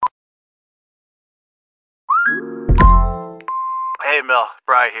Hey, Mel.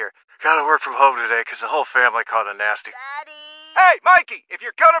 Bri here. Gotta work from home today because the whole family caught a nasty. Daddy! Hey, Mikey! If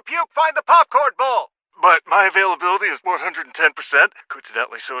you're gonna puke, find the popcorn bowl! But my availability is 110%.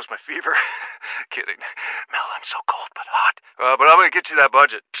 Coincidentally, so is my fever. Kidding. Mel, I'm so cold but hot. But I'm gonna get you that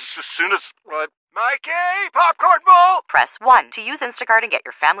budget just as soon as... Mikey! Popcorn bowl! Press 1 to use Instacart and get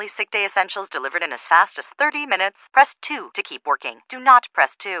your family sick day essentials delivered in as fast as 30 minutes. Press 2 to keep working. Do not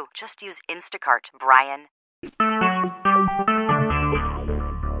press 2. Just use Instacart, Brian.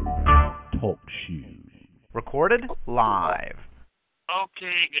 Talk shoes. Recorded live.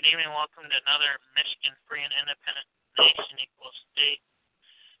 Okay, good evening. Welcome to another Michigan Free and Independent Nation Equal State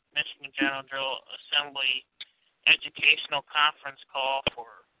Michigan General Drill Assembly Educational Conference call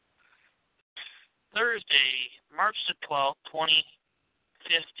for Thursday, March the 12th, 2015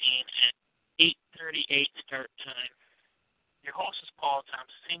 at 8:38 start time. Your host is Paul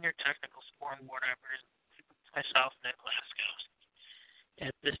Thompson, Senior Technical Scoring Board Operator, myself, Nick Laskowski.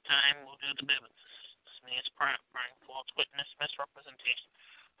 At this time, we'll do the Bibbins. This means prying false witness, misrepresentation,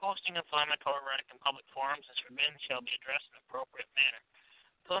 posting inflammatory rhetoric in public forums is forbidden shall be addressed in an appropriate manner.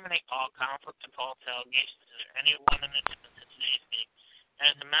 To eliminate all conflict and false allegations, is there anyone in attendance at today's meeting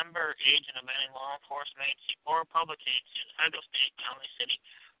as a member, agent of any law enforcement agency or public agency, federal, state, county, city,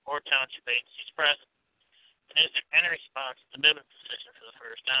 or township agencies present? And is there any response to the Bibbins decision for the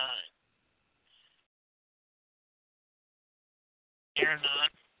first time? Hearing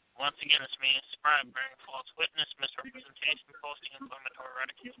none. Once again, this means bearing false witness, misrepresentation, posting inflammatory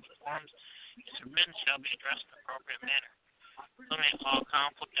rhetoric in forms is forbidden shall be addressed in an appropriate manner. Eliminate all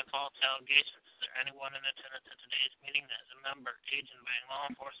conflict and false allegations. Is there anyone in attendance at today's meeting that is a member, agent of any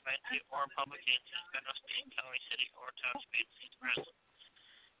law enforcement agency or public agency, federal, state, county, city, or township agencies present?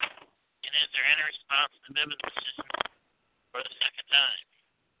 And is there any response to the Bibbins decision for the second time?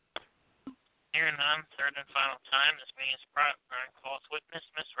 Hearing none, third and final time, this means bearing false witness,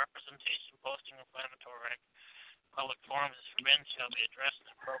 misrepresentation, posting inflammatory rhetoric, public forums is forbidden shall be addressed in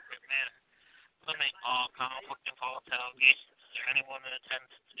an appropriate manner. Eliminate all conflict and false allegations. Is there anyone in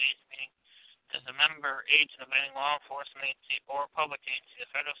attendance at today's meeting as a member, agent of any law enforcement agency or public agency,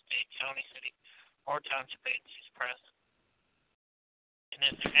 federal, state, county, city, or township agencies present? And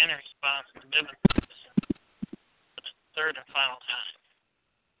is there any response to the Bibbins decision for the third and final time?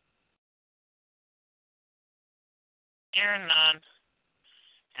 Hearing none.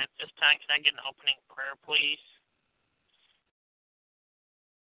 At this time, can I get an opening prayer, please?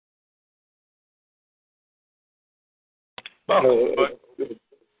 Buck,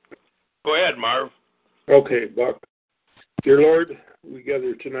 go ahead, Marv. Okay, Buck. Dear Lord, we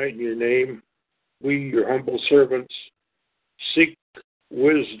gather tonight in your name. We, your humble servants, seek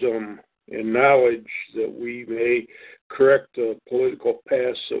wisdom and knowledge that we may correct the political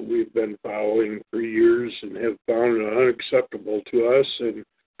paths that we've been following for years and have found unacceptable to us and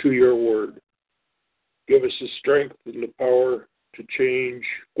to your word. Give us the strength and the power to change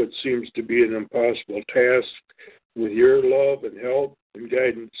what seems to be an impossible task. With your love and help and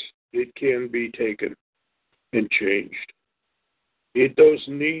guidance, it can be taken and changed. Aid those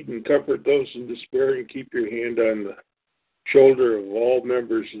in need and comfort those in despair, and keep your hand on the shoulder of all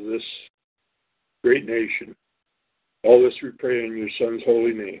members of this great nation. All this we pray in your Son's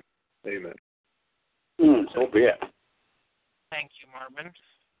holy name. Amen. So be it. Thank you, Marvin.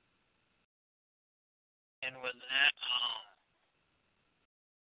 And with that,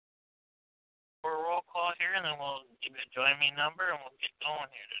 for a roll call here, and then we'll give you a join me number, and we'll get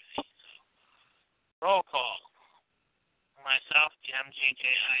going here today. So, roll call. Myself, the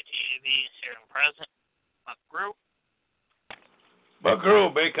MGJITAV is here and present. Buck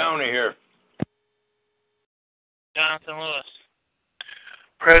Grew, Bay County here. Jonathan Lewis.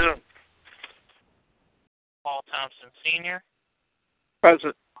 Present. Paul Thompson Sr.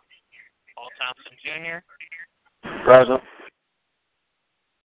 Present. Paul Thompson Jr. Present.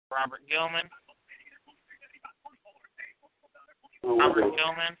 Robert Gilman. Robert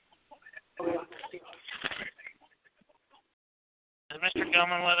Gilman. Is Mr.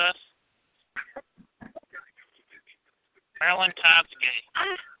 Gilman with us? Marilyn Topsgate.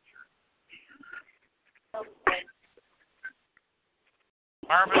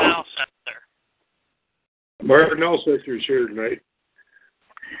 Marvin Elsesser. Marvin Elsesser is here tonight.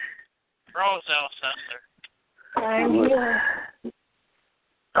 Rose Elsesser. I'm here.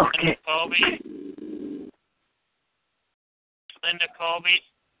 Okay. Linda Colby.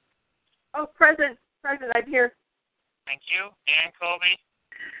 Oh, present. Present, I'm here. Thank you. Dan Colby.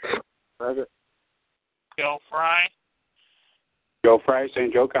 Present. Joe Fry. Joe Fry,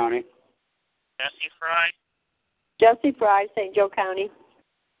 St. Joe County. Jesse Fry. Jesse Fry, St. Joe County.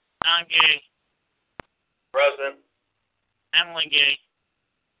 Don Gay. Present. Emily Gay.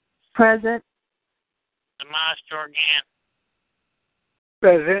 Present. Dimash Jorgan.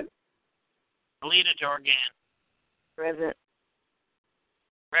 Present. Alita Jorgan. Present.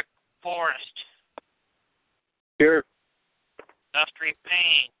 Rick Forrest. Here. Dusty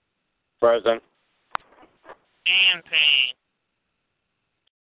Payne. Present. Dan Payne.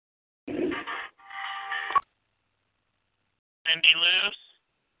 Cindy Luce.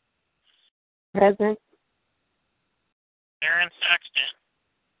 Present. Darren Sexton.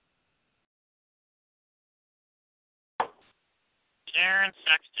 Darren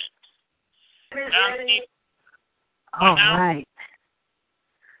Sexton. John C. All now? right.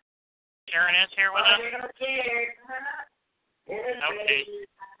 Sharon is here with us? Okay. Is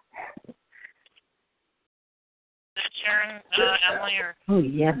that Sharon, Emily, or Oh,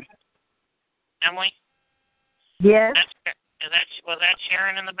 yeah. Emily? Yes. Was that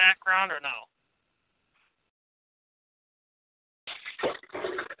Sharon in the background or no?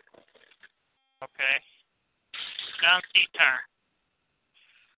 Okay. John Sitar.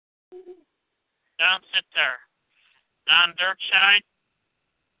 John Sitar. Don Dirkscheid.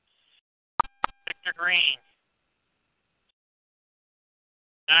 Victor Green.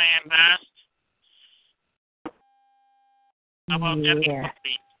 Diane Bast. How about Debbie Yeah.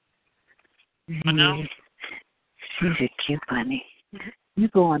 Kobe? No? She's a cute bunny. You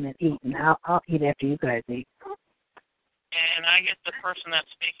go on and eat, and I'll eat after you guys eat. And I get the person that's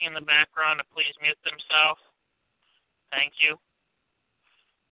speaking in the background to please mute themselves. Thank you.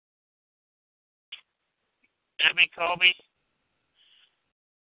 Debbie Kobe.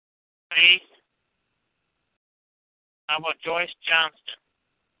 Faith. How about Joyce Johnston?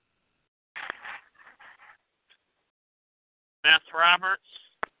 Beth Roberts.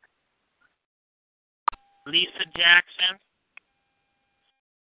 Lisa Jackson.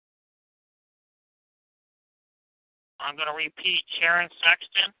 I'm going to repeat, Sharon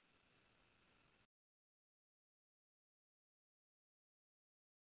Sexton.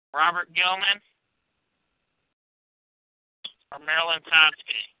 Robert Gilman. Or Marilyn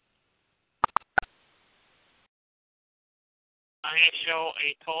Todsky. I show a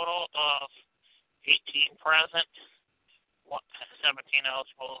total of 18 present, 17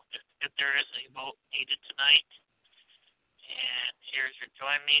 eligible if there is a vote needed tonight. And here's your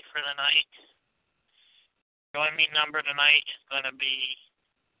join me for the night. Join me number tonight is going to be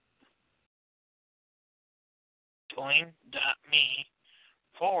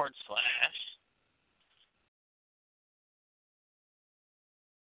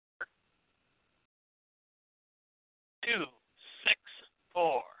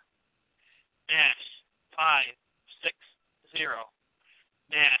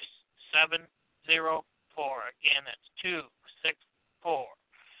 .me//264-560-704. Again, that's 264-560-704.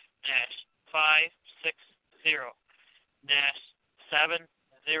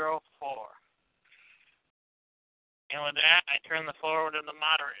 And with that, I turn the floor over to the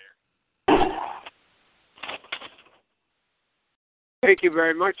moderator. Thank you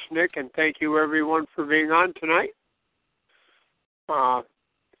very much, Nick, and thank you everyone for being on tonight. We're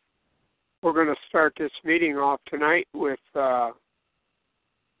going to start this meeting off tonight with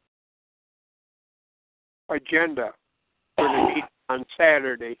agenda for the meeting on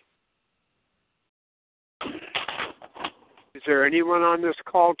Saturday. Is there anyone on this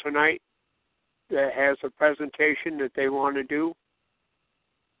call tonight that has a presentation that they want to do,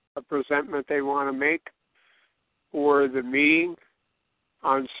 a presentment they want to make for the meeting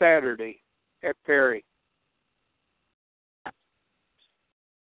on Saturday at Perry?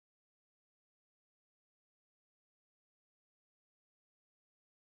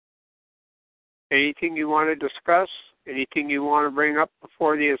 Anything you want to discuss? Anything you want to bring up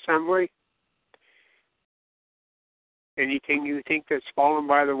before the assembly? Anything you think that's fallen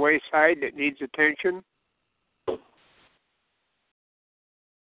by the wayside that needs attention? Mr.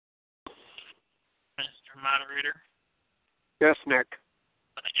 Moderator? Yes, Nick.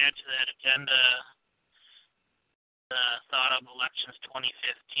 I'm going to add to that agenda the Thought of Elections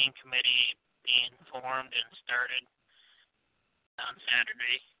 2015 committee being formed and started on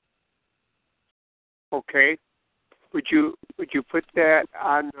Saturday. Okay. Would you put that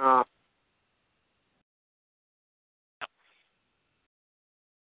on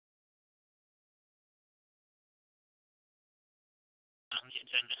On the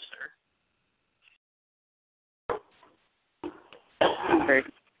agenda, sir. okay.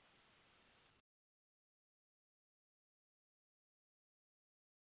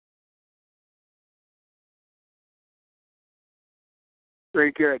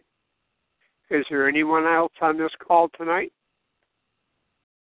 Very good. Is there anyone else on this call tonight?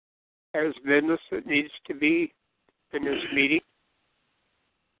 Has business that needs to be in this meeting.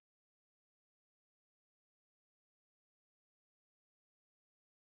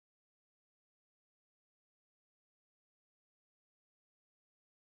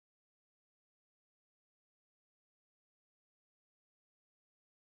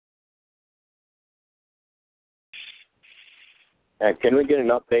 Can we get an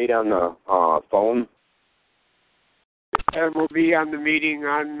update on the phone? And we'll be on the meeting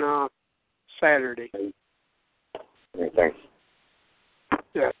on Saturday. Okay, thanks.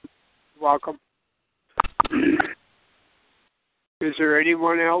 Yeah, welcome. Is there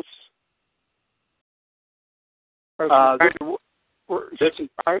anyone else?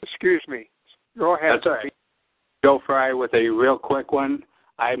 Excuse me. Go ahead. That's all right. Joe Fry with a real quick one.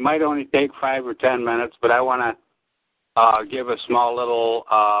 I might only take 5 or 10 minutes, but I want to give a small little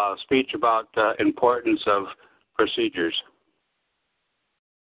speech about the importance of procedures.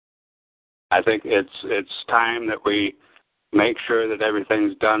 I think it's time that we make sure that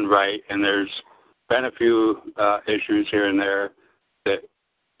everything's done right, and there's been a few issues here and there that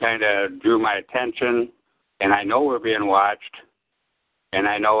kind of drew my attention, and I know we're being watched, and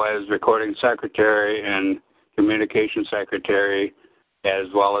I know as recording secretary and communication secretary, as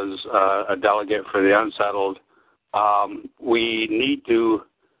well as a delegate for the unsettled, we need to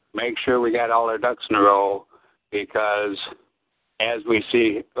make sure we got all our ducks in a row, because as we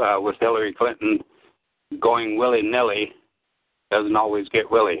see with Hillary Clinton, going willy-nilly doesn't always get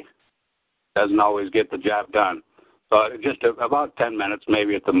willy, doesn't always get the job done. So just about 10 minutes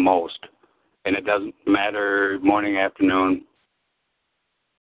maybe at the most, and it doesn't matter morning, afternoon.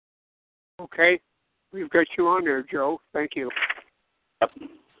 Okay. We've got you on there, Joe. Thank you. Yep.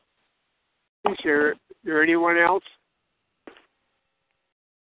 Is there anyone else?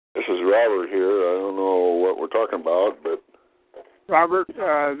 This is Robert here. I don't know what we're talking about, but... Robert,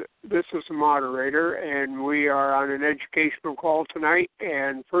 this is the moderator, and we are on an educational call tonight.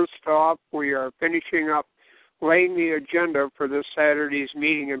 And first off, we are finishing up laying the agenda for this Saturday's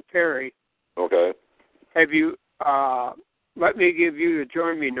meeting in Perry. Okay. Have you, let me give you the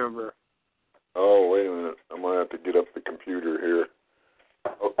join me number. Oh, wait a minute. I'm going to have to get up the computer here.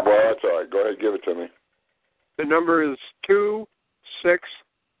 Oh, well, that's all right. Go ahead, give it to me. The number is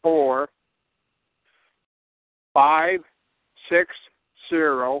 264 560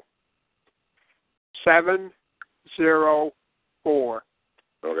 704.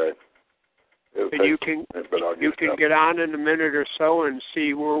 Okay. And you can get on in a minute or so and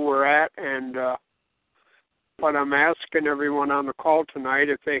see where we're at. And what I'm asking everyone on the call tonight,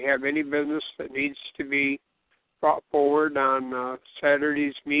 if they have any business that needs to be brought forward on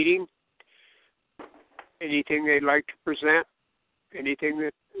Saturday's meeting, anything they'd like to present, anything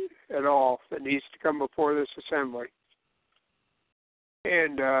that at all that needs to come before this assembly.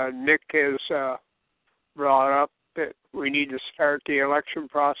 And Nick has brought up that we need to start the election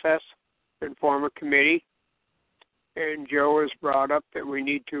process and form a committee. And Joe has brought up that we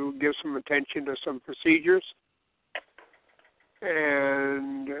need to give some attention to some procedures.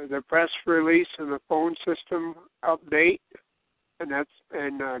 And the press release and the phone system update, and a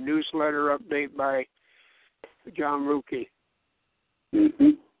newsletter update by John Lukey. Mm-hmm.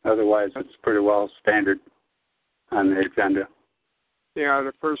 Otherwise, it's pretty well standard on the agenda. Yeah,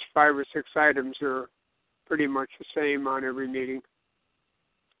 the first 5 or 6 items are pretty much the same on every meeting.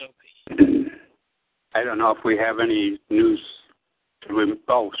 I don't know if we have any news.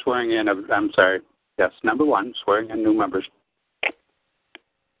 Swearing in. I'm sorry. Yes, number 1, swearing in new members.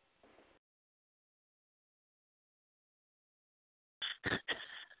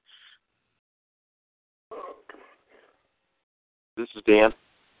 This is Dan.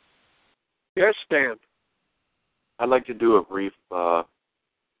 Yes, Dan. I'd like to do a brief talk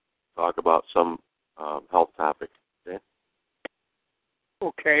about some health topic. Okay.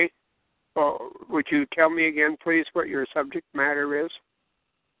 Okay. Well, would you tell me again, please, what your subject matter is?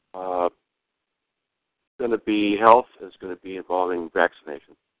 Going to be health is going to be involving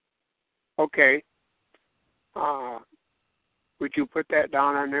vaccination. Okay. Would you put that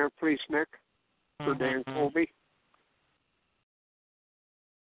down on there, please, Nick, for Dan Colby?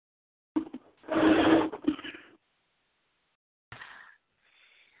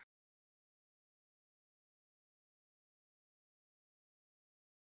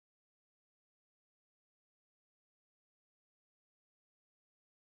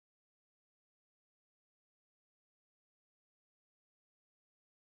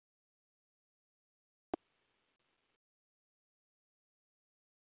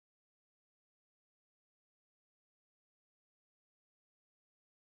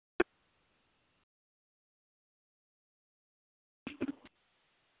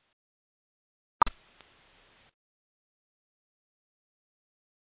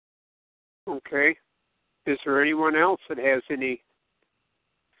 Okay. Is there anyone else that has any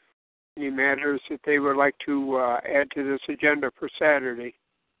matters that they would like to add to this agenda for Saturday?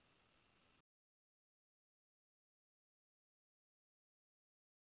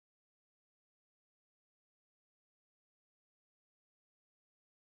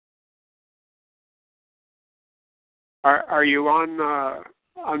 Are you on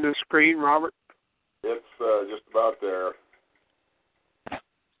the screen, Robert? It's just about there.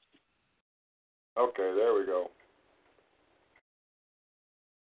 Okay, there we go.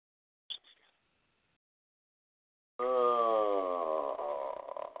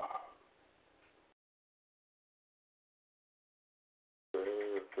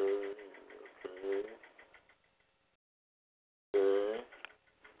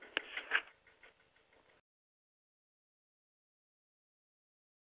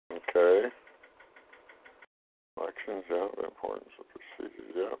 Okay. Elections, yeah, the importance of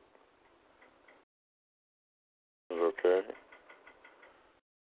procedures, yeah. Okay.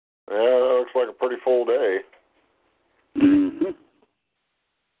 Yeah, that looks like a pretty full day. Mm-hmm.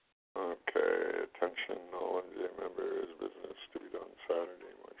 Okay, attention, all NJ members, business to be done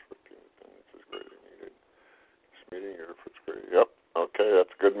Saturday, March 15th. Attendance is greatly needed. This meeting, your efforts great. Yep, okay,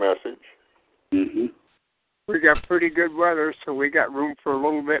 that's a good message. Mm-hmm. We got pretty good weather, so we got room for a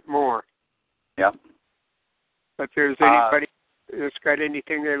little bit more. Yep. If there's anybody that's got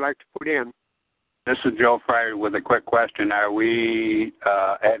anything they'd like to put in. This is Joe Fryer with a quick question. Are we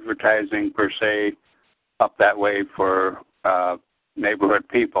advertising, per se, up that way for neighborhood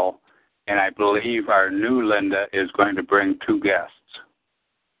people? And I believe our new Linda is going to bring 2 guests.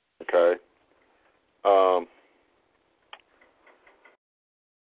 Okay. Well,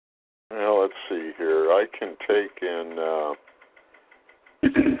 let's see here. I can take in...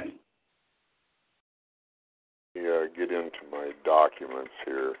 get into my documents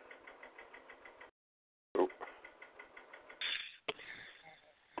here. Oop.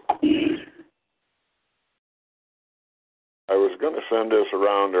 I was going to send this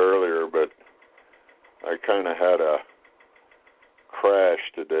around earlier, but I kind of had a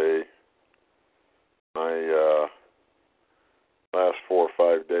crash today. My last 4 or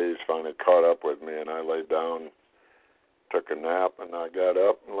 5 days finally caught up with me, and I laid down, took a nap, and I got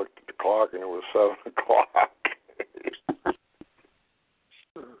up and looked at the clock, and it was 7 o'clock.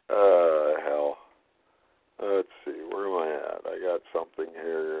 Hell. Let's see, where am I at? I got something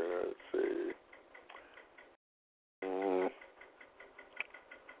here. Let's see.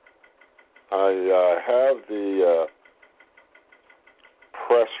 I have the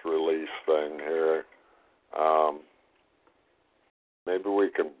press release thing here. Maybe we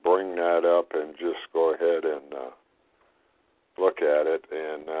can bring that up and just go ahead and look at it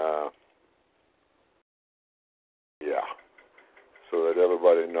and yeah, so that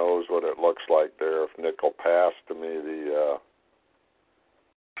everybody knows what it looks like there. If Nick will pass to me the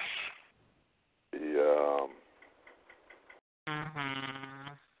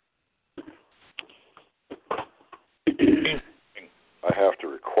I have to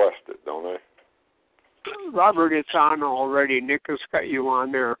request it, don't I? Robert, it's on already. Nick has got you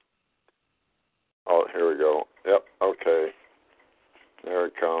on there. Oh, here we go. Yep, okay. There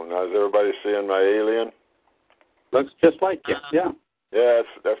it comes. Now, is everybody seeing my alien? Looks just like you, yeah. Yeah,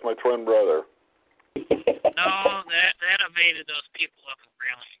 that's my twin brother. No, that evaded those people up in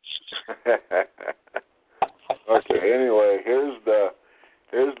Greenland. Okay, anyway, here's the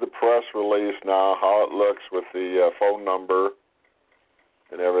press release now, how it looks with the phone number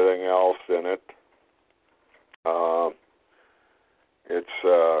and everything else in it. It's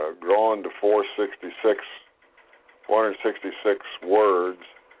grown to 466 words,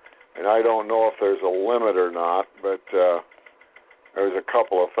 and I don't know if there's a limit or not, but there's a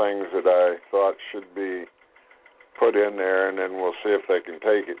couple of things that I thought should be put in there, and then we'll see if they can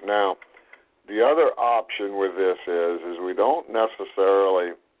take it. Now, the other option with this is we don't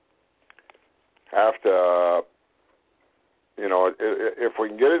necessarily have to, if we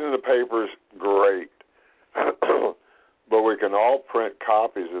can get it in the papers, great. But we can all print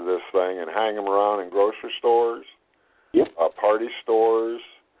copies of this thing and hang them around in grocery stores, yep. Party stores,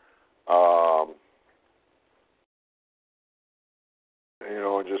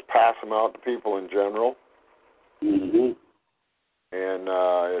 and just pass them out to people in general. Mm-hmm. And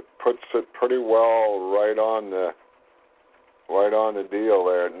it puts it pretty well right on the deal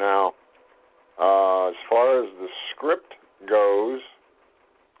there. Now, as far as the script goes,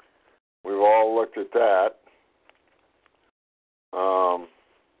 we've all looked at that.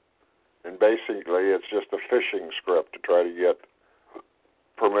 And basically, it's just a phishing script to try to get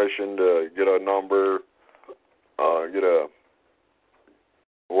permission to get a number, get a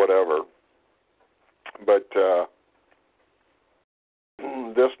whatever. But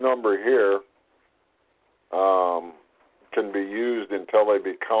this number here can be used until they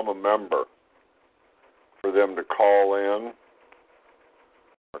become a member for them to call in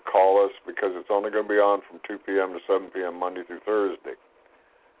or call us, because it's only going to be on from 2 p.m. to 7 p.m. Monday through Thursday.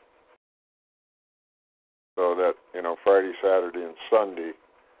 So that, Friday, Saturday, and Sunday,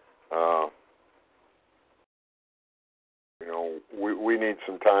 we need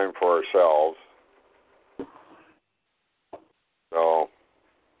some time for ourselves. So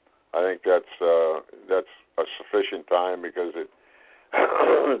I think that's a sufficient time, because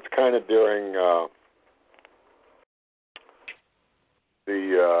it's kind of during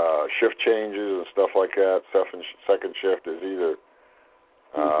the shift changes and stuff like that. Second shift is either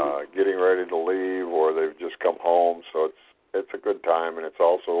getting ready to leave or they've just come home, so it's a good time, and it's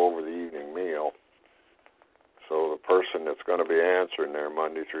also over the evening meal. So the person that's going to be answering there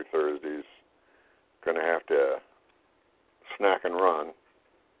Monday through Thursday is going to have to snack and run.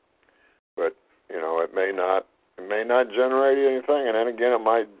 But it may not generate anything, and then again, it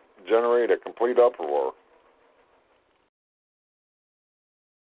might generate a complete uproar.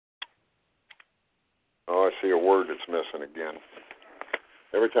 Oh, I see a word that's missing again.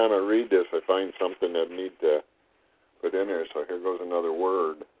 Every time I read this, I find something that I need to put in there. So here goes another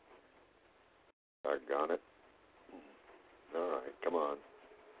word. Doggone it. All right, come on.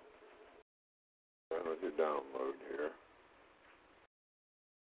 Down with your download here.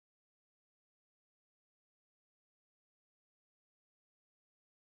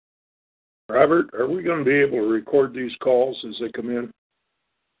 Robert, are we going to be able to record these calls as they come in?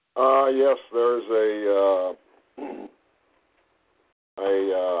 Yes, there's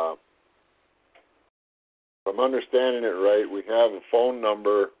if I'm understanding it right, we have a phone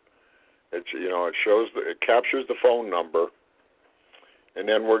number. It it captures the phone number, and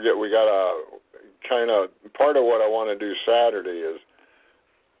then we got a kind of part of what I want to do Saturday is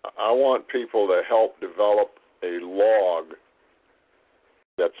I want people to help develop a log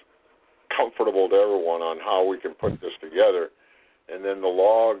that's comfortable to everyone on how we can put this together. And then the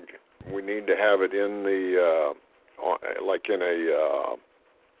log, we need to have it in the, like in a,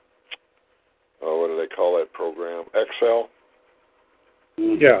 what do they call that program? Excel?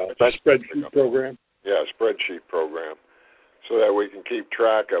 Yeah, a spreadsheet program. Yeah, a spreadsheet program, so that we can keep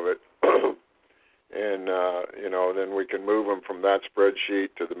track of it. And, then we can move them from that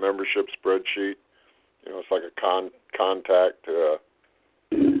spreadsheet to the membership spreadsheet. It's like a contact to a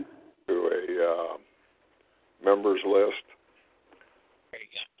members list.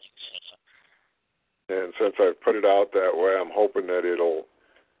 And since I've put it out that way, I'm hoping that it'll,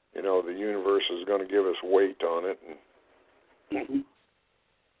 the universe is going to give us weight on it,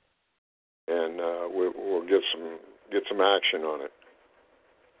 and we'll get some action on it.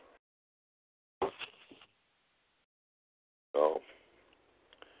 So,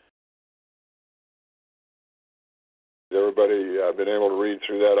 everybody been able to read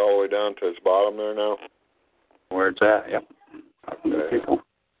through that all the way down to its bottom there now? Where it's at, yep. Okay.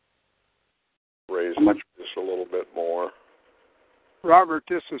 Raise it just a little bit more. Robert,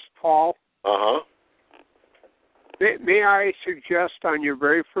 this is Paul. Uh-huh. May I suggest on your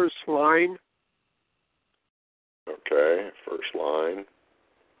very first line? Okay, first line.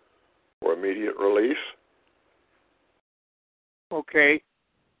 For immediate release. Okay.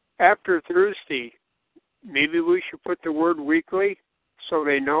 After Thursday, maybe we should put the word weekly so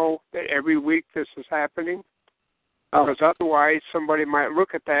they know that every week this is happening. Because otherwise somebody might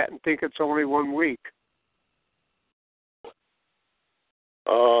look at that and think it's only 1 week.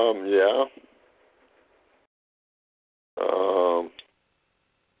 Yeah.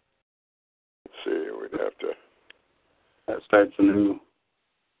 Let's see, we'd have to... That starts a new...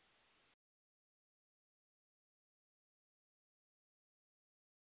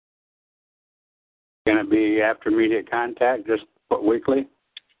 Can it be after immediate contact, just put weekly?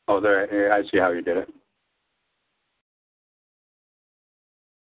 Oh, there, I see how you did it.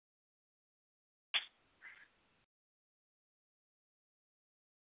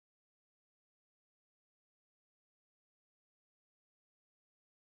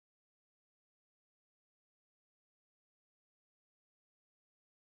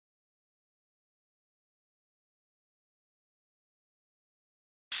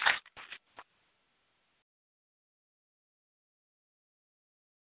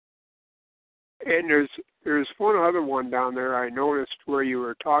 And there's one other one down there I noticed where you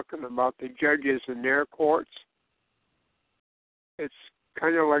were talking about the judges in their courts. It's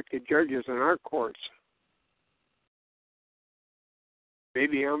kind of like the judges in our courts.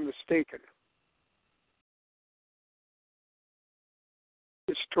 Maybe I'm mistaken.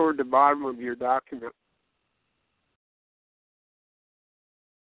 It's toward the bottom of your document.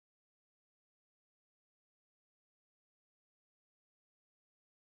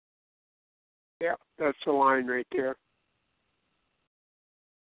 That's the line right there.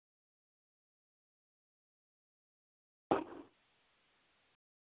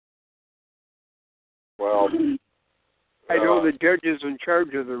 Well, I know the judge is in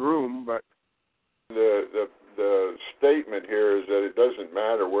charge of the room, but the statement here is that it doesn't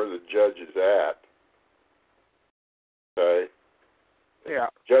matter where the judge is at. Okay. Yeah.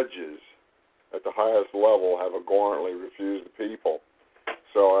 Judges at the highest level have abhorrently refused the people.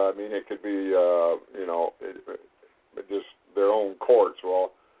 So I mean, it could be just their own courts.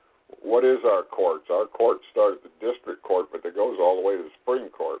 Well, what is our courts? Our courts start at the district court, but it goes all the way to the Supreme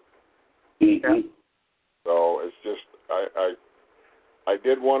Court. Mm-hmm. So it's just I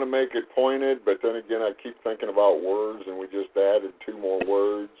did want to make it pointed, but then again I keep thinking about words, and we just added 2 more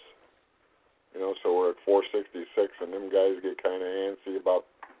words. So we're at 466, and them guys get kind of antsy about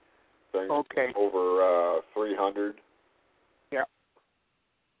things over 300. Yeah.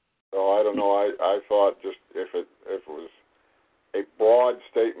 So I don't know. I thought just if it was a broad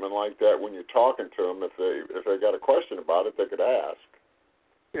statement like that, when you're talking to them, if they got a question about it, they could ask.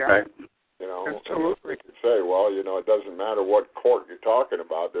 Yeah. Right. Absolutely. They could say, well, it doesn't matter what court you're talking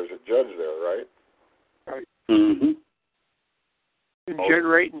about. There's a judge there, right? Right. Mm-hmm. And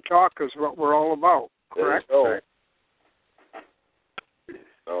generate and talk is what we're all about, correct? Right.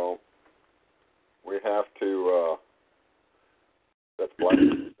 So we have to. That's black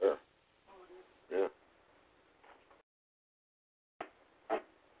there. Yeah.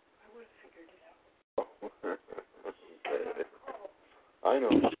 I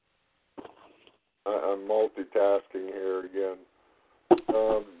know. I'm multitasking here again,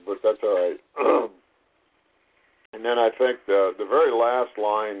 but that's all right. And then I think the very last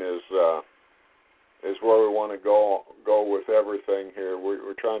line is where we want to go with everything here.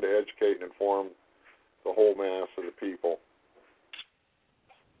 We're trying to educate and inform the whole mass of the people,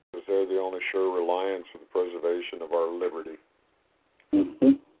 because they're the only sure reliance for the preservation of our liberty.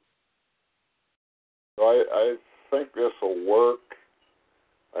 Mm-hmm. So I think this will work.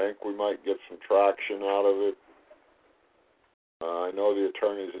 I think we might get some traction out of it. I know the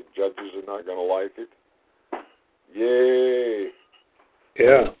attorneys and judges are not going to like it. Yay!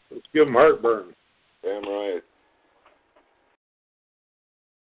 Yeah, let's give them heartburn. Damn right.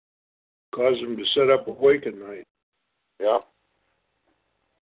 Cause them to sit up awake at night. Yeah.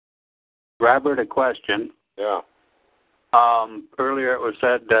 Robert, a question. Yeah. Earlier it was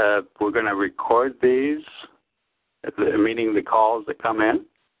said we're going to record these, meaning the calls that come in.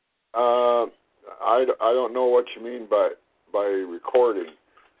 I don't know what you mean by recording.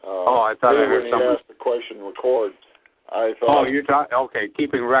 I thought I heard when something. When he asked the question, record, I thought. Oh, you're talking. Okay,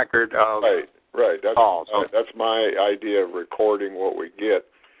 keeping record of right. That's calls. That's my idea of recording what we get.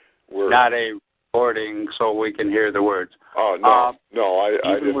 Not a recording so we can hear the words. Oh no,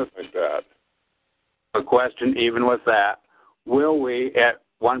 I didn't think that. A question, even with that, will we at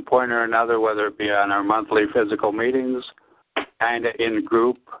one point or another, whether it be on our monthly physical meetings, kind of in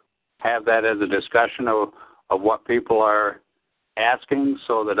group, have that as a discussion of what people are asking,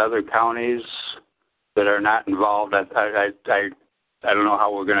 so that other counties that are not involved, I don't know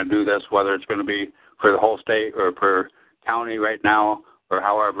how we're going to do this, whether it's going to be for the whole state or per county right now, or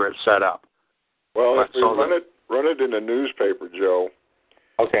however it's set up. Well, if we run it in a newspaper, Joe.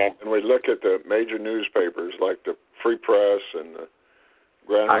 Okay. And we look at the major newspapers like the Free Press and the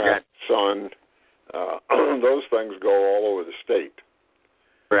Grand Rapids Sun. Those things go all over the state.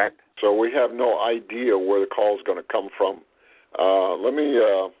 Correct. So we have no idea where the call is going to come from. Let me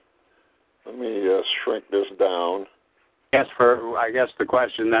shrink this down. Yes, I guess the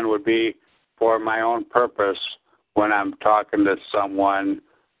question then would be for my own purpose when I'm talking to someone,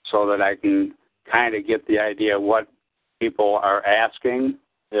 so that I can kind of get the idea of what people are asking.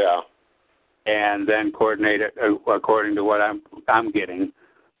 Yeah. And then coordinate it according to what I'm getting.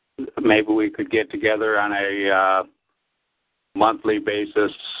 Maybe we could get together on a monthly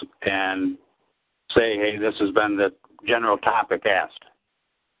basis and say, hey, this has been the general topic asked.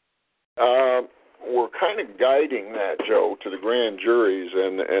 We're kind of guiding that, Joe, to the grand juries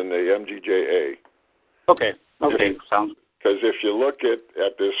and the MGJA. Okay, sounds. Because if you look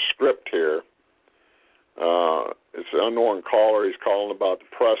at this script here, it's an unknown caller. He's calling about the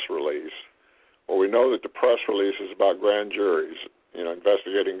press release. Well, we know that the press release is about grand juries,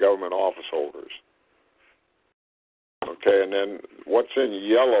 investigating government office holders. Okay, and then what's in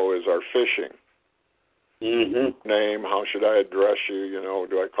yellow is our phishing. Mm-hmm. Name, how should I address you?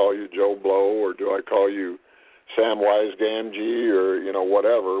 Do I call you Joe Blow, or do I call you Samwise Gamgee, or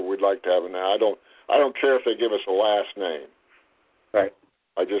whatever? We'd like to have an. I don't care if they give us a last name. Right.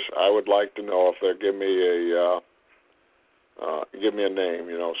 I would like to know if they'll give me give me a name,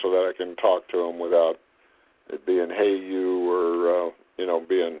 so that I can talk to them without it being hey you or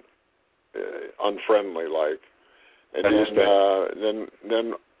being unfriendly like. And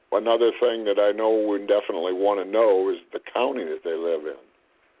then another thing that I know we definitely want to know is the county that they live in.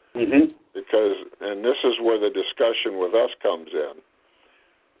 Mm-hmm. And this is where the discussion with us comes in.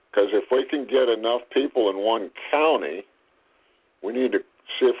 Because if we can get enough people in one county, we need to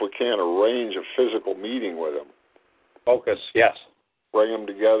see if we can arrange a physical meeting with them. Focus, yes. Bring them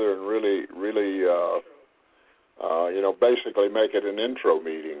together and really, basically make it an intro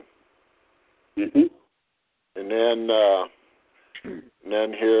meeting. Mm-hmm. And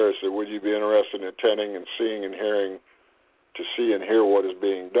then here, so would you be interested in attending and seeing and hearing, to see and hear what is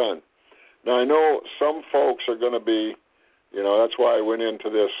being done? Now, I know some folks are going to be, that's why I went into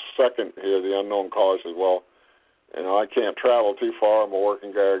this second here, the unknown cause, as well. I can't travel too far. I'm a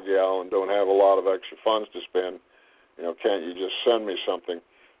working guy or gal and don't have a lot of extra funds to spend. Can't you just send me something?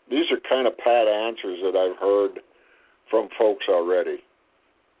 These are kind of pat answers that I've heard from folks already,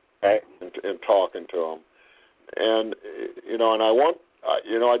 right? In talking to them. And, and I want, I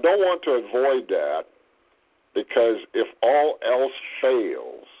don't want to avoid that, because if all else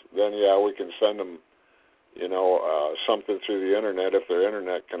fails, then, we can send them, something through the Internet if they're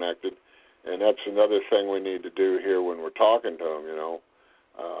Internet connected. And that's another thing we need to do here when we're talking to them,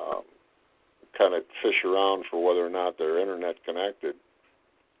 kind of fish around for whether or not they're Internet connected.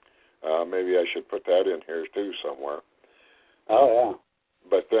 Maybe I should put that in here, too, somewhere. Oh, yeah.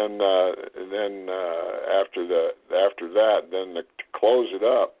 But then after that, then to close it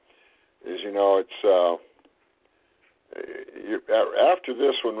up is, it's after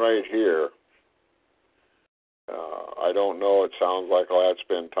this one right here. I don't know. It sounds like I'll have to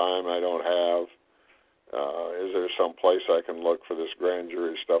spend time I don't have. Is there some place I can look for this grand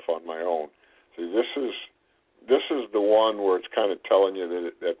jury stuff on my own? See, this is the one where it's kind of telling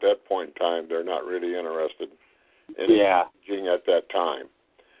you that at that point in time they're not really interested in engaging at that time.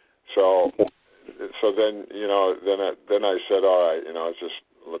 So then then I said, all right,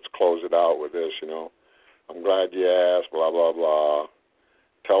 let's close it out with this. I'm glad you asked. Blah blah blah.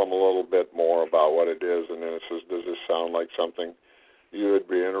 Tell them a little bit more about what it is, and then it says, does this sound like something you would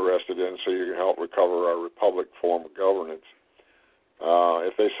be interested in, so you can help recover our republic form of governance?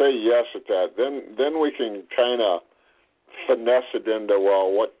 If they say yes at that, then we can kind of finesse it into,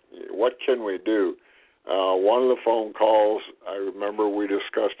 well, what can we do? One of the phone calls, I remember we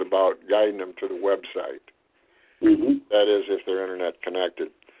discussed about guiding them to the website. Mm-hmm. That is, if they're Internet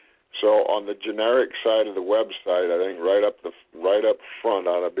connected. So on the generic side of the website, I think right up front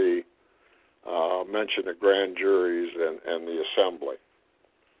ought to be mention the grand juries and the assembly,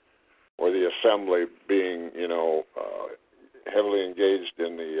 or the assembly being, heavily engaged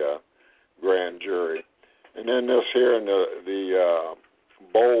in the grand jury. And then this here in the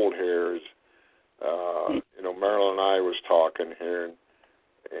bold here is, Marilyn and I was talking here,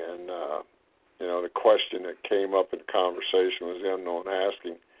 and the question that came up in conversation was the unknown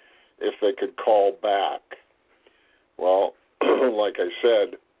asking if they could call back. Well, like I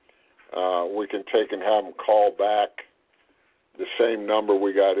said, we can take and have them call back the same number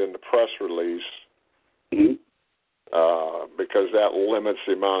we got in the press release, because that limits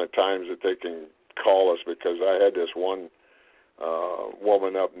the amount of times that they can call us, because I had this one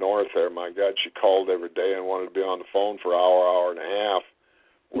woman up north there, my God, she called every day and wanted to be on the phone for an hour and a half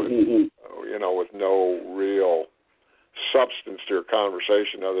with, with no real substance to her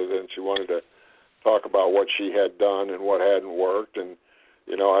conversation, other than she wanted to talk about what she had done and what hadn't worked. And,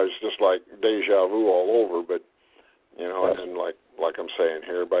 I was just like deja vu all over. But, and then like I'm saying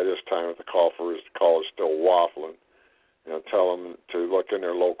here, by this time, if the call is still waffling, tell them to look in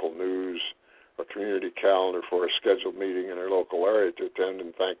their local news or community calendar for a scheduled meeting in their local area to attend,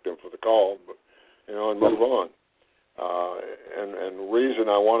 and thank them for the call, but, and move on. And the reason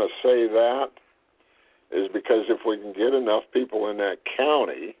I want to say that is because if we can get enough people in that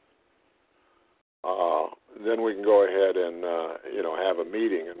county, then we can go ahead and, have a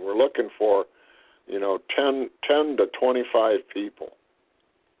meeting. And we're looking for, 10 to 25 people.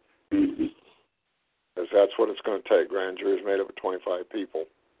 Because that's what it's going to take. Grand jury is made up of 25 people.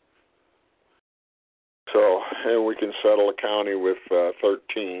 So, and we can settle a county with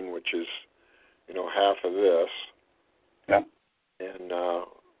 13, which is, half of this. Yeah. And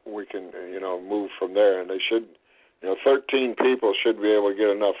we can, move from there. And they should, 13 people should be able to get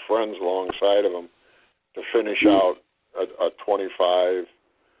enough friends alongside of them to finish out a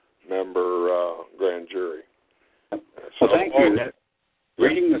 25-member grand jury. So thank you.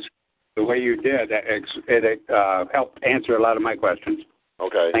 Reading this the way you did, it helped answer a lot of my questions.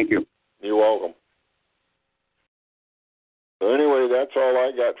 Okay. Thank you. You're welcome. So anyway, that's all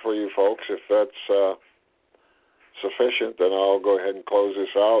I got for you folks. If that's sufficient, then I'll go ahead and close this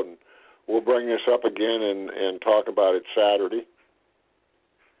out, and we'll bring this up again and talk about it Saturday,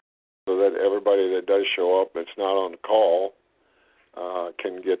 so that everybody that does show up that's not on the call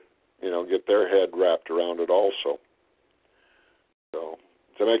can get their head wrapped around it also. So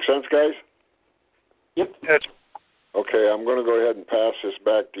does that make sense, guys? Yep. That's Okay, I'm going to go ahead and pass this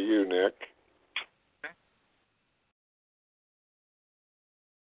back to you, Nick.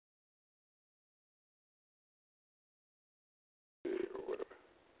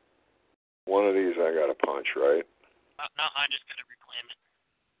 One of these I got to punch, right? No, I just got to reclaim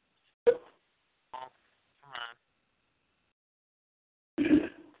it. Oh, come on.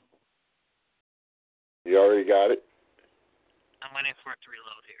 You already got it? I'm waiting for it to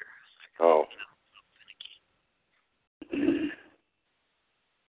reload here. Oh.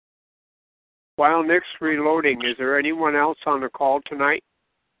 While Nick's reloading, is there anyone else on the call tonight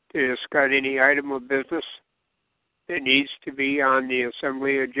that has got any item of business that needs to be on the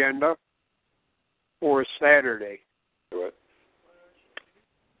assembly agenda for Saturday? Do it.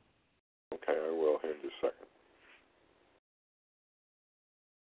 Okay, I will here in just a second.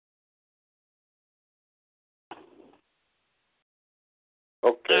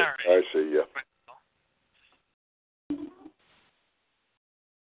 Okay, All right. I see you.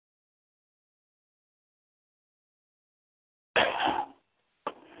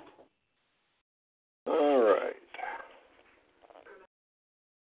 All right.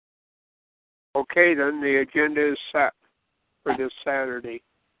 Okay, then the agenda is set for this Saturday.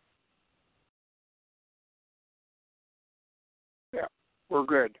 Yeah, we're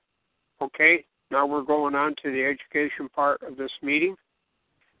good. Okay, now we're going on to the education part of this meeting,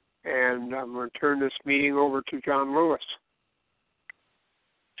 and I'm going to turn this meeting over to John Lewis.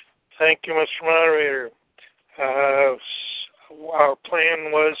 Thank you, Mr. Moderator. Our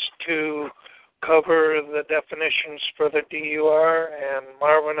plan was to cover the definitions for the DUR, and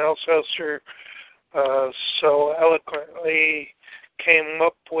Marvin Elsesser so eloquently came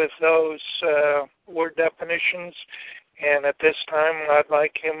up with those word definitions, and at this time I'd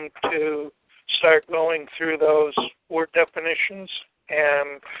like him to start going through those word definitions,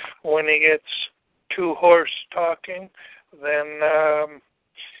 and when he gets too hoarse talking, then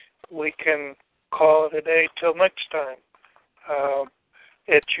we can call it a day till next time.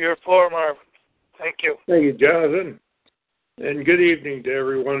 It's your floor, Marvin. Thank you. Thank you, Jonathan. And good evening to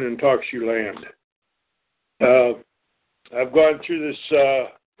everyone in TalkShoe Land. I've gone through this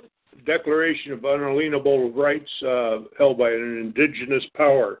Declaration of Unalienable Rights held by an indigenous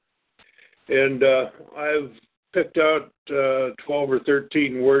power. And I've picked out 12 or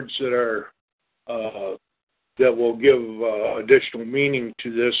 13 words that are that will give additional meaning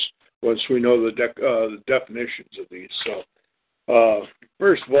to this once we know the definitions of these. So,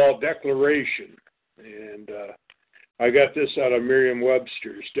 first of all, declaration. And I got this out of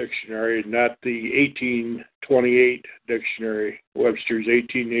Merriam-Webster's dictionary, not the 1828 dictionary, Webster's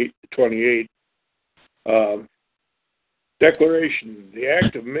 1828. Declaration, the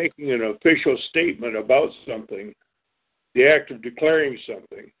act of making an official statement about something, the act of declaring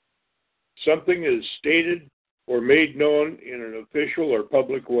something. Something is stated or made known in an official or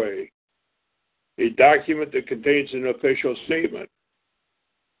public way. A document that contains an official statement.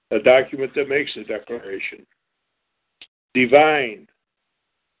 A document that makes a declaration. Divine,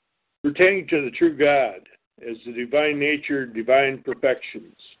 pertaining to the true God, as the divine nature, divine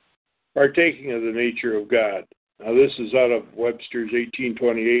perfections, partaking of the nature of God. Now, this is out of Webster's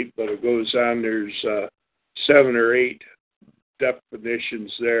 1828, but it goes on. There's 7 or 8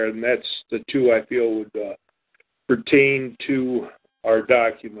 definitions there, and that's the 2 I feel would pertain to our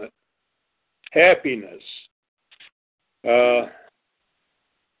document. Happiness.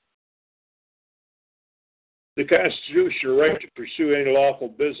 The constitutional right to pursue any lawful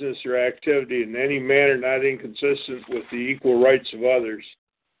business or activity in any manner not inconsistent with the equal rights of others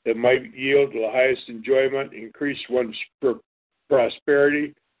that might yield to the highest enjoyment, increase one's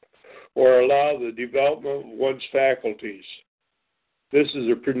prosperity, or allow the development of one's faculties. This is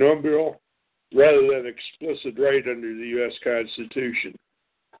a prenumial rather than explicit right under the U.S. Constitution.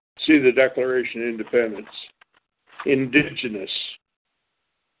 See the Declaration of Independence. Indigenous.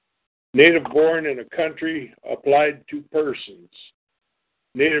 Native born in a country applied to persons.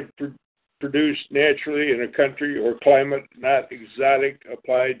 Native produced naturally in a country or climate, not exotic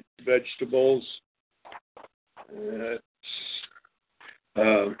applied vegetables.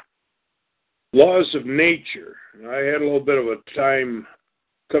 Laws of nature. I had a little bit of a time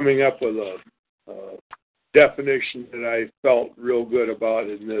coming up with a definition that I felt real good about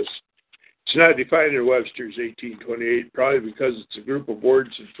in this. It's not defined in Webster's 1828, probably because it's a group of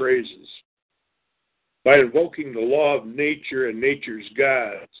words and phrases. By invoking the law of nature and nature's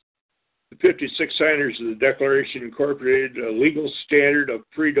gods, the 56 signers of the Declaration incorporated a legal standard of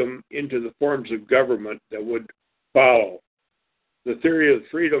freedom into the forms of government that would follow. The theory of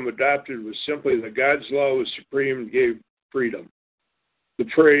freedom adopted was simply that God's law was supreme and gave freedom. The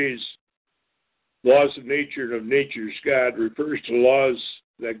phrase, laws of nature and of nature's God, refers to laws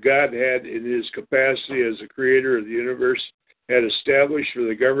that God had in his capacity as the creator of the universe had established for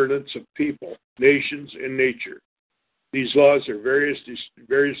the governance of people, nations, and nature. These laws are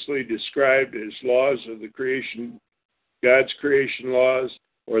variously described as laws of the creation, God's creation laws,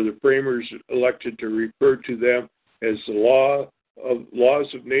 or the framers elected to refer to them as the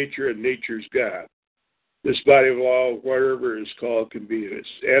laws of nature and nature's God. This body of law, whatever it is called, can be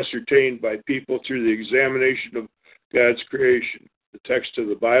ascertained by people through the examination of God's creation, the text of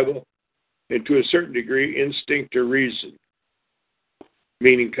the Bible, and to a certain degree, instinct or reason,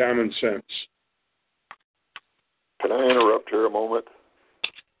 meaning common sense. Can I interrupt here a moment?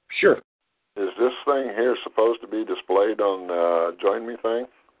 Sure. Is this thing here supposed to be displayed on Join Me thing?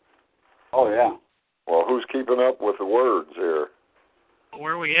 Oh, yeah. Well, who's keeping up with the words here?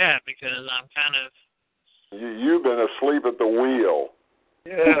 Where are we at? Because I'm kind of... You've been asleep at the wheel.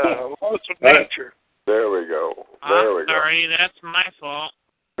 Yeah, laws of nature. There we go. Sorry, that's my fault.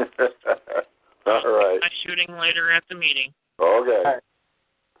 All right. I'm shooting later at the meeting. Okay.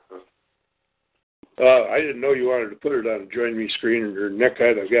 I didn't know you wanted to put it on a Join Me screen, or Nick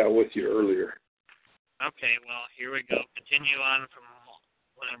I'd have got with you earlier. Okay, well, here we go. Continue on from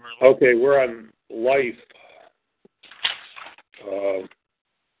whatever. Okay, we're on life.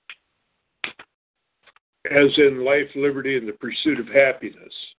 As in life, liberty, and the pursuit of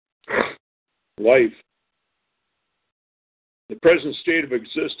happiness. Life. The present state of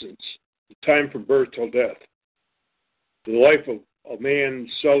existence, the time from birth till death. The life of a man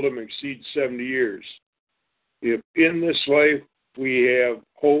seldom exceeds 70 years. If in this life we have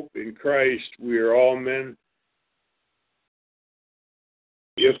hope in Christ, we are all men.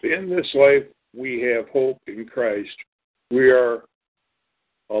 If in this life we have hope in Christ, we are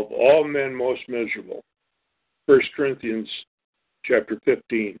of all men most miserable. 1 Corinthians chapter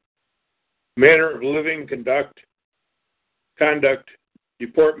 15. Manner of living, conduct,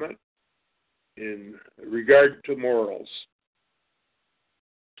 deportment in regard to morals.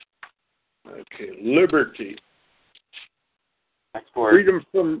 Okay, liberty. Next word. Freedom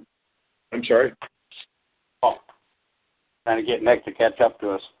from, I'm sorry? Oh, trying to get Nick to catch up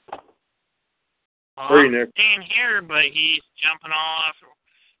to us. Sorry, Nick. I'm staying here, but he's jumping off. So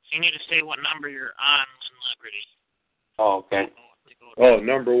you need to say what number you're on in Liberty. Oh, okay. Oh,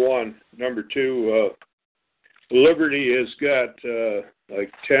 number one. Number two, Liberty has got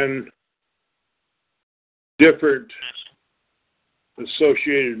like 10 different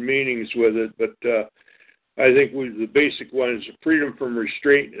associated meanings with it, but I think the basic one is freedom from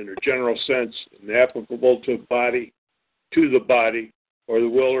restraint in a general sense, and applicable to the body, or the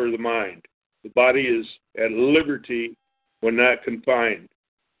will or the mind. The body is at liberty when not confined.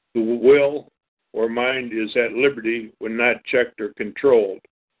 The will or mind is at liberty when not checked or controlled.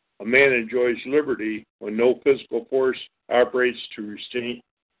 A man enjoys liberty when no physical force operates to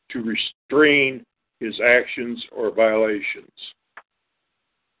restrain his actions or violations.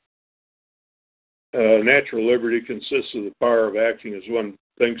 Natural liberty consists of the power of acting as one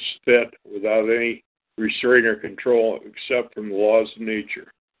thinks fit without any restraint or control except from the laws of nature.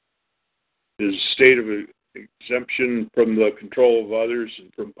 It is a state of exemption from the control of others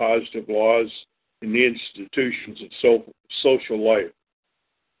and from positive laws in the institutions of social life.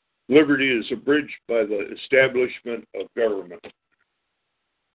 Liberty is abridged by the establishment of government.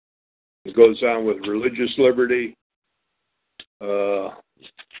 It goes on with religious liberty,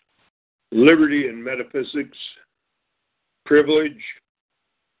 liberty in metaphysics, privilege,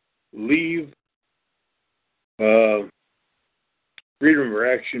 leave, freedom of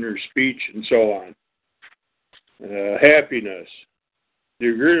action or speech, and so on. Happiness, the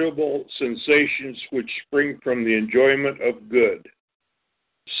agreeable sensations which spring from the enjoyment of good,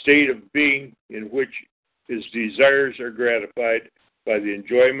 state of being in which his desires are gratified by the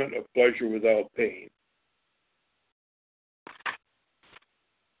enjoyment of pleasure without pain.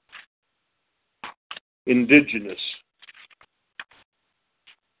 Indigenous,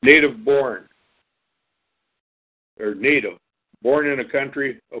 native born, or native, born in a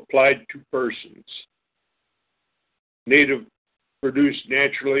country, applied to persons. Native, produced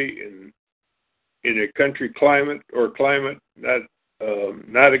naturally in a country climate or climate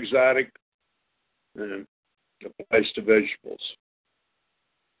not exotic, and applies to vegetables.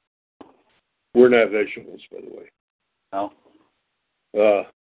 We're not vegetables, by the way. No.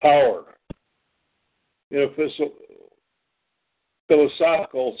 Power. In a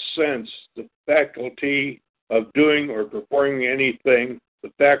philosophical sense, the faculty of doing or performing anything,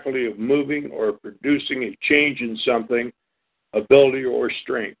 the faculty of moving or producing a change in something, ability or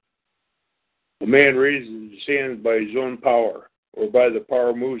strength. A man raises his hand by his own power, or by the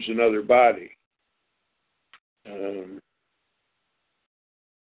power moves another body.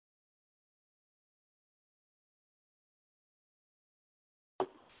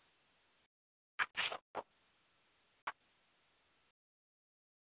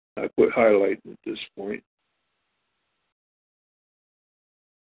 I put highlighting at this point.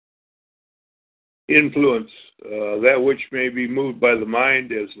 Influence, that which may be moved by the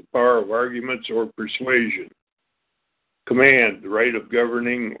mind as the power of arguments or persuasion. Command, the right of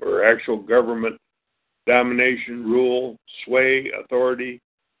governing or actual government, domination, rule, sway, authority.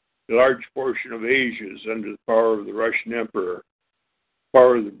 A large portion of Asia is under the power of the Russian Emperor. The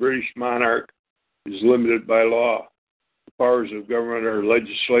power of the British monarch is limited by law. The powers of government are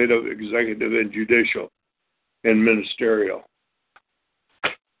legislative, executive, and judicial, and ministerial.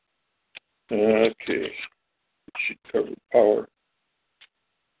 Okay, should cover power.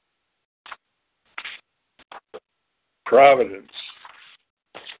 Providence.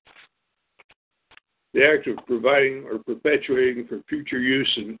 The act of providing or perpetuating for future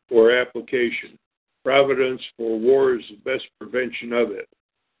use or application. Providence for war is the best prevention of it.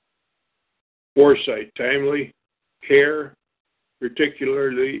 Foresight, timely care,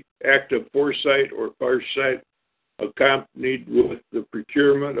 particularly active foresight or farsight, accompanied with the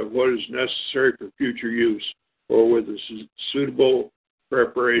procurement of what is necessary for future use or with a suitable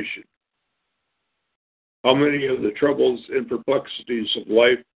preparation. How many of the troubles and perplexities of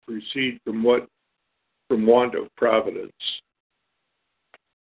life proceed from want of providence?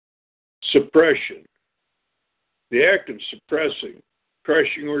 Suppression. The act of suppressing,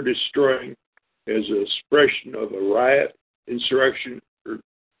 crushing, or destroying as a suppression of a riot, insurrection, or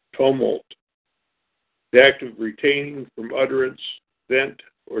tumult. The act of retaining from utterance, vent,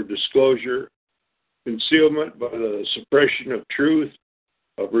 or disclosure, concealment by the suppression of truth,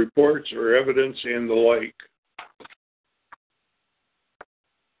 of reports or evidence, and the like.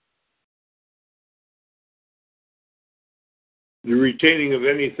 The retaining of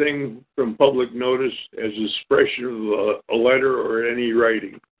anything from public notice as a suppression of a letter or any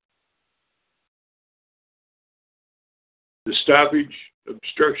writing. The stoppage,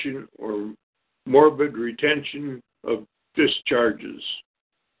 obstruction, or morbid retention of discharges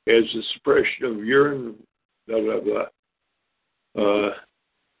as the suppression of urine, blah, blah, blah.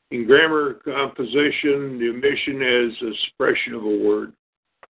 In grammar composition, the omission as a suppression of a word.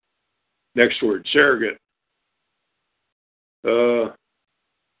 Next word, surrogate. To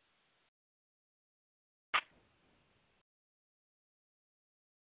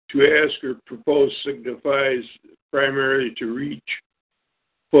ask or propose signifies primarily to reach,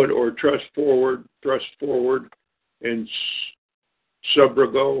 put or thrust forward, and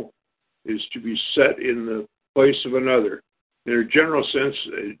subrogo is to be set in the place of another. In a general sense,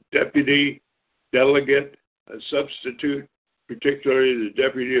 a deputy, delegate, a substitute, particularly the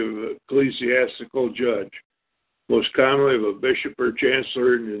deputy of an ecclesiastical judge, most commonly of a bishop or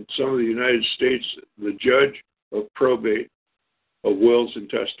chancellor, and in some of the United States, the judge of probate of wills and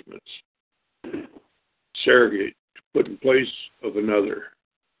testaments. Surrogate, to put in place of another.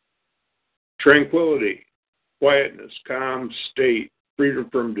 Tranquility, quietness, calm state, freedom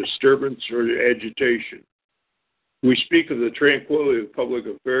from disturbance or agitation. We speak of the tranquility of public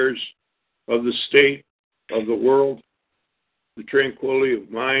affairs, of the state, of the world, the tranquility of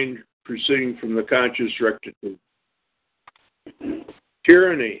mind proceeding from the conscious rectitude.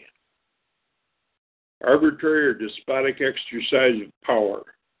 Tyranny, arbitrary or despotic exercise of power.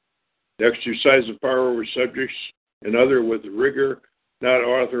 The exercise of power over subjects and other with rigor not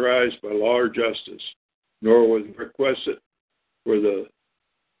authorized by law or justice, nor with requisite for the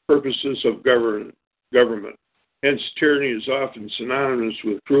purposes of government. Hence, tyranny is often synonymous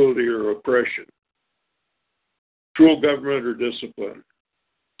with cruelty or oppression. Cruel government or discipline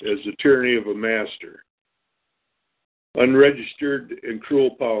as the tyranny of a master. Unregistered and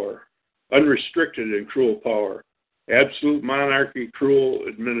cruel power. Unrestricted and cruel power. Absolute monarchy, cruel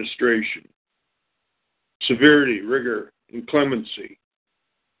administration. Severity, rigor, inclemency.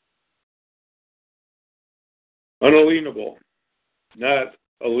 Unalienable, not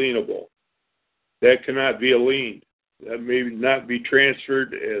alienable. That cannot be aliened. That may not be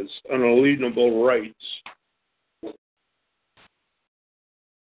transferred as unalienable rights.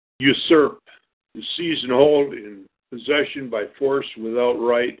 Usurp, to seize and hold in possession by force without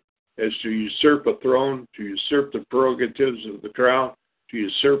right, as to usurp a throne, to usurp the prerogatives of the crown, to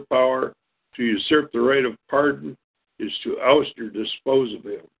usurp power, to usurp the right of pardon, is to oust or dispose of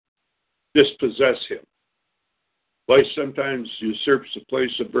him, dispossess him. Vice sometimes usurps the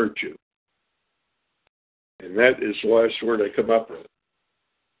place of virtue. And that is the last word I come up with.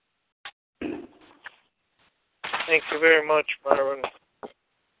 Thank you very much, Marvin.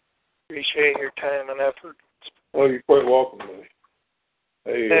 Appreciate your time and effort. Well, you're quite welcome, buddy.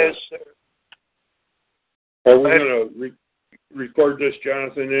 Hey, yes, sir. Are we going to record this,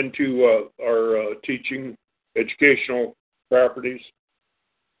 Jonathan, into our teaching educational properties?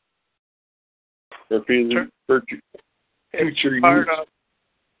 For future use?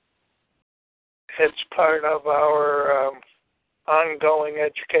 It's part of our ongoing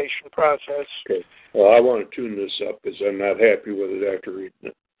education process. Okay. Well, I want to tune this up because I'm not happy with it after reading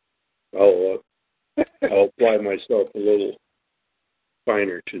it. I'll apply myself a little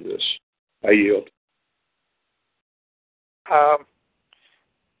finer to this. I yield.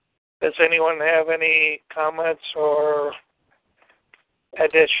 Does anyone have any comments or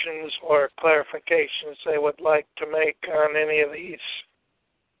additions or clarifications they would like to make on any of these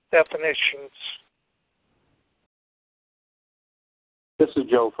definitions? This is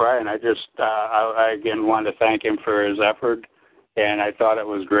Joe Fry, and I again want to thank him for his effort, and I thought it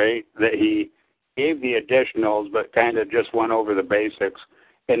was great that he gave the additionals but kind of just went over the basics,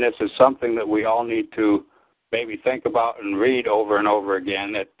 and this is something that we all need to maybe think about and read over and over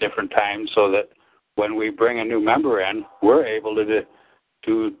again at different times so that when we bring a new member in, we're able to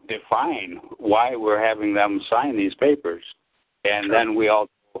define why we're having them sign these papers, and then we all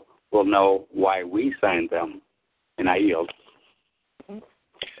will know why we signed them, and I yield.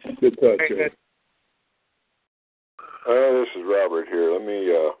 Good thought, Joe. This is Robert here. Let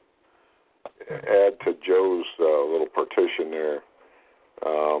me add to Joe's little partition there.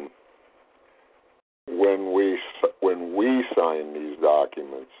 When we sign these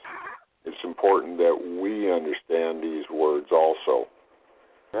documents, it's important that we understand these words also,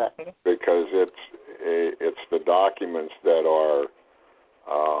 because it's the documents that are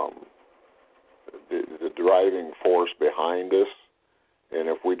the driving force behind us. And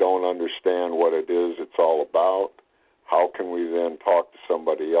if we don't understand what it is it's all about, how can we then talk to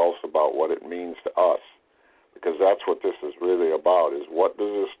somebody else about what it means to us? Because that's what this is really about, is what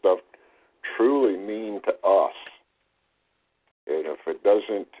does this stuff truly mean to us? And if it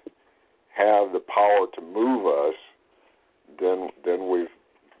doesn't have the power to move us, then we've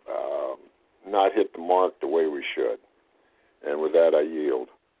not hit the mark the way we should. And with that, I yield.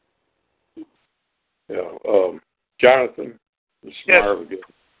 Yeah, Jonathan, this is Marv again.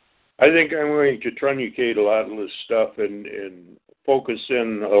 I think I'm going to truncate a lot of this stuff and focus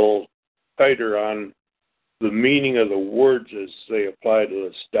in a little tighter on the meaning of the words as they apply to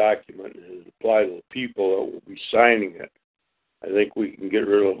this document and apply to the people that will be signing it. I think we can get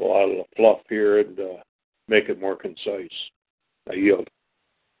rid of a lot of the fluff here and make it more concise. I yield.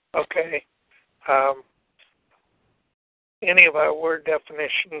 Okay. Any of our word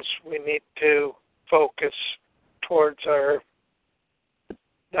definitions, we need to focus towards our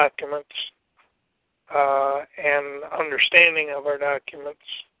documents and understanding of our documents.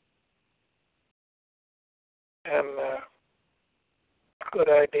 And good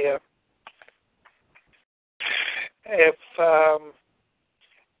idea. If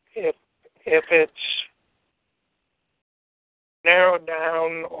it's narrowed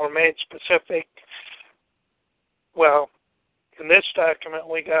down or made specific, well, in this document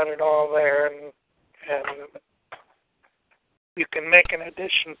we got it all there, and you can make an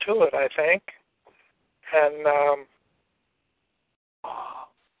addition to it, I think. And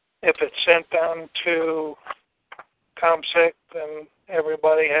if it's sent down to ComSec, then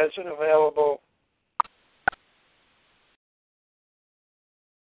everybody has it available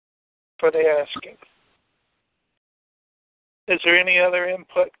for the asking. Is there any other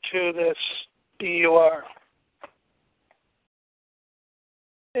input to this DUR?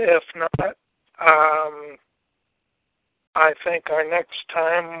 If not, I think our next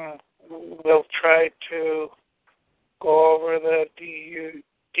time we'll try to go over the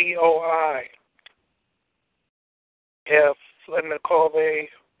DOI. If Linda Colby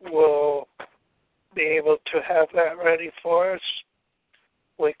will be able to have that ready for us,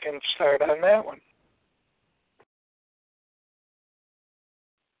 we can start on that one.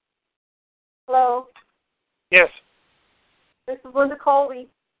 Hello. Yes. This is Linda Colby.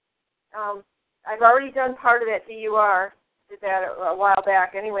 I've already done part of that DUR. Did that a while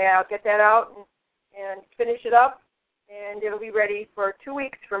back. Anyway, I'll get that out and finish it up, and it'll be ready for 2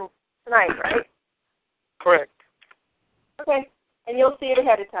 weeks from tonight, right? Correct. Okay. And you'll see it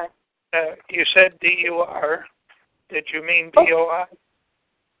ahead of time. You said DUR. Did you mean DOI?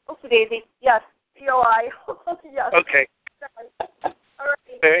 Oh, Daisy. Yes. DOI. Yes. Okay. All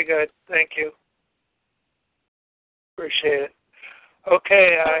right. Very good. Thank you. Appreciate it.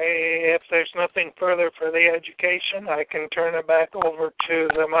 Okay, if there's nothing further for the education, I can turn it back over to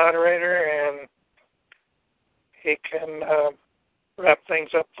the moderator, and he can wrap things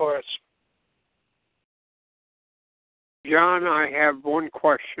up for us. John, I have one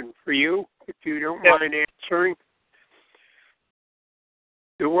question for you, if you don't mind answering.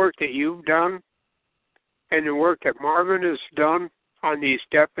 The work that you've done and the work that Marvin has done on these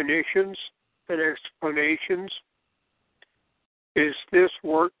definitions and explanations, is this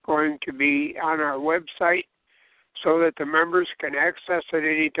work going to be on our website so that the members can access it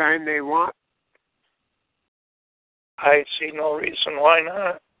any time they want? I see no reason why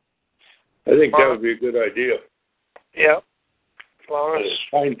not. I think that would be a good idea. Yeah. As long as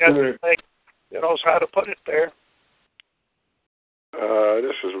somebody knows how to put it there.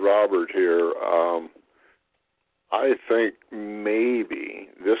 This is Robert here. I think maybe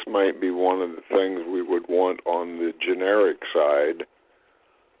this might be one of the things we would want on the generic side,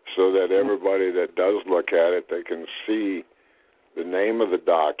 so that everybody that does look at it, they can see the name of the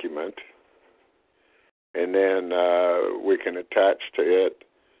document, and then we can attach to it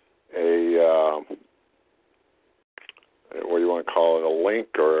a what do you want to call it, a link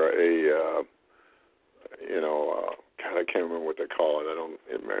or a God, I can't remember what they call it.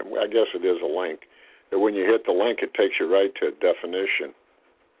 I guess it is a link. And when you hit the link, it takes you right to a definition.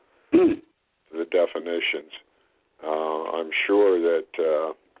 The definitions. I'm sure that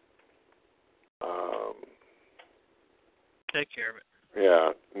take care of it.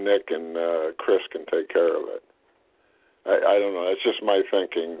 Yeah, Nick and Chris can take care of it. I don't know. That's just my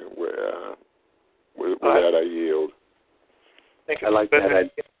thinking. With that, I yield. I like that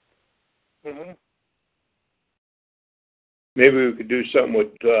idea. Mm-hmm. Maybe we could do something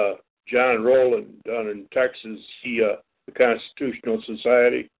with John Rowland down in Texas, the Constitutional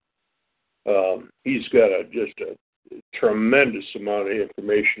Society. He's got just a tremendous amount of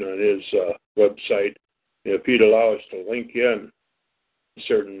information on his website. If he'd allow us to link in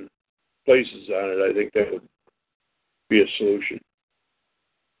certain places on it, I think that would be a solution.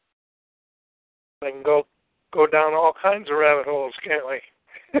 We can go down all kinds of rabbit holes, can't we?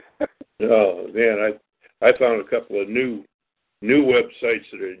 Oh man, I found a couple of new websites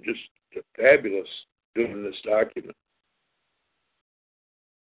that are just fabulous doing this document.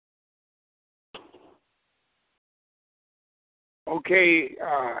 Okay,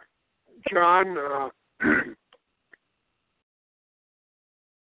 John, to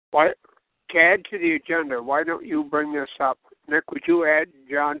add to the agenda, why don't you bring this up? Nick, would you add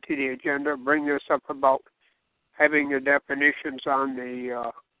John to the agenda, bring this up about having the definitions on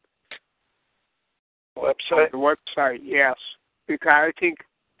the website? The website, yes. Because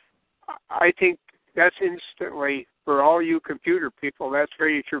I think that's instantly, for all you computer people, that's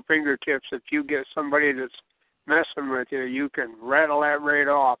right at your fingertips. If you get somebody that's messing with you, you can rattle that right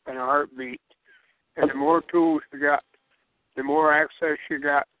off in a heartbeat. And the more tools you got, the more access you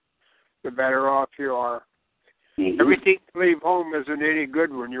got, the better off you are. Mm-hmm. Everything you leave home isn't any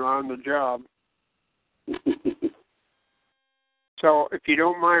good when you're on the job. So if you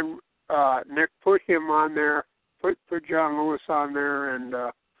don't mind, Nick, put him on there. Put John Lewis on there, and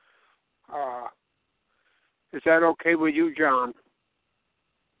is that okay with you, John?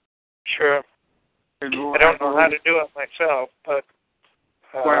 Sure. I don't know how to do it myself, but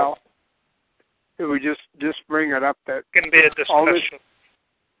well, it would just bring it up that can be a discussion.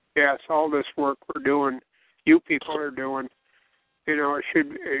 All this work we're doing, you people are doing.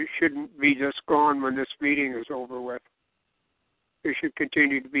 It shouldn't be just gone when this meeting is over with. It should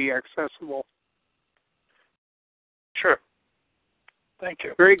continue to be accessible. Sure. Thank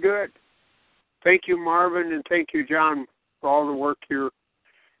you. Very good. Thank you, Marvin, and thank you, John, for all the work you're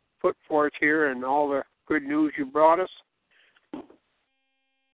put forth here and all the good news you brought us.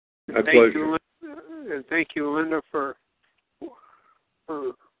 My pleasure. And thank you, Linda, for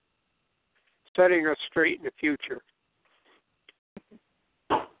setting us straight in the future.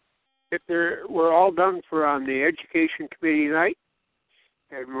 We're all done for on the Education Committee night,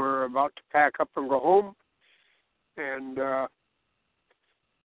 and we're about to pack up and go home. And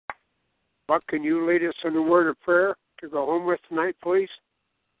Buck, can you lead us in a word of prayer to go home with tonight, please?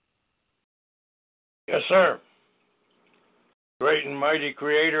 Yes, sir. Great and mighty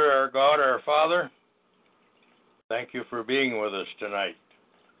Creator, our God, our Father, thank you for being with us tonight.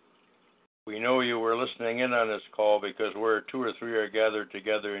 We know you were listening in on this call because where 2 or 3 are gathered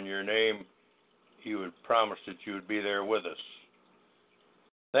together in your name, you would promise that you would be there with us.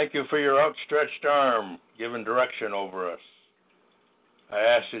 Thank you for your outstretched arm, giving direction over us. I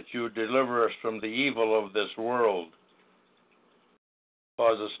ask that you deliver us from the evil of this world.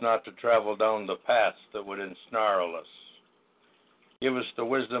 Cause us not to travel down the paths that would ensnarl us. Give us the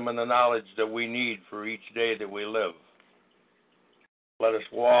wisdom and the knowledge that we need for each day that we live. Let us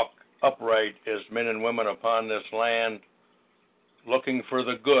walk upright as men and women upon this land, looking for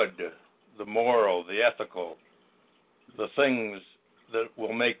the good, the moral, the ethical, the things that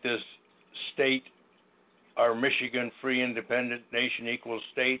will make this state, our Michigan free independent nation equal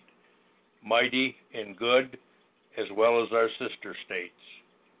state, mighty and good, as well as our sister states.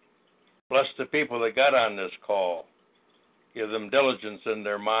 Bless the people that got on this call. Give them diligence in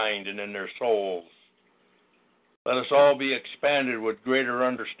their mind and in their souls. Let us all be expanded with greater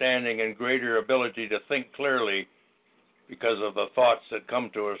understanding and greater ability to think clearly because of the thoughts that come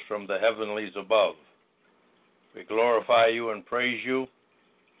to us from the heavenlies above. We glorify you and praise you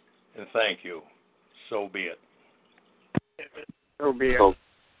and thank you. So be it. So be it.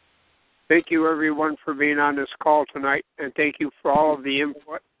 Thank you, everyone, for being on this call tonight, and thank you for all of the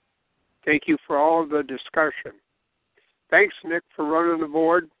input. Thank you for all of the discussion. Thanks, Nick, for running the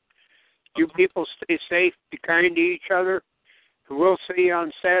board. You people stay safe, be kind to each other, and we'll see you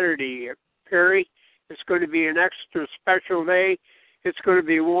on Saturday. Perry, it's going to be an extra special day. It's going to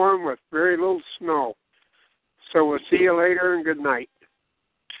be warm with very little snow. So we'll see you later, and good night.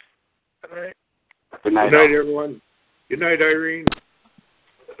 Good night. Good night, everyone. Good night, Irene.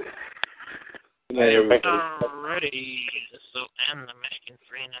 Good night, everybody. Alrighty. This will end the Michigan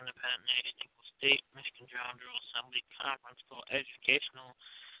Free and Independent Nation Equal State Michigan General Assembly Conference Call Educational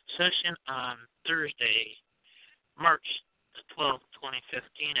Session on Thursday, March the 12th,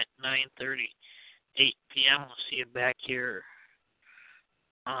 2015 at 9:38 p.m. We'll see you back here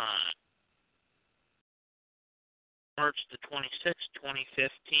on March the 26th,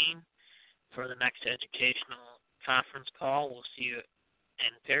 2015 for the next educational conference call. We'll see you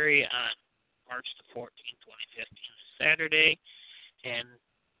in Perry on March the 14th, 2015, Saturday, and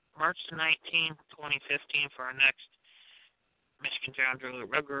March the 19th, 2015 for our next Michigan General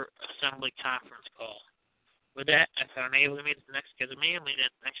Regular Assembly Conference call. With that, if I'm able to meet the next scheduled meeting,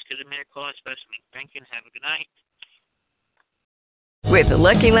 call, especially. Thank you and have a good night. With the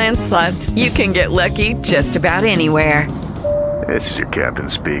Lucky Land Slots, you can get lucky just about anywhere. This is your captain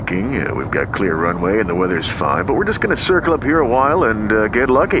speaking. We've got clear runway and the weather's fine, but we're just going to circle up here a while and get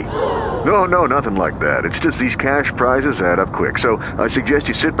lucky. No, nothing like that. It's just these cash prizes add up quick. So I suggest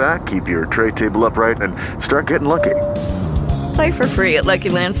you sit back, keep your tray table upright, and start getting lucky. Play for free at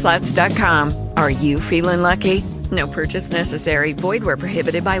LuckyLandSlots.com. Are you feeling lucky? No purchase necessary. Void where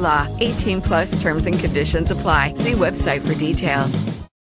prohibited by law. 18+ terms and conditions apply. See website for details.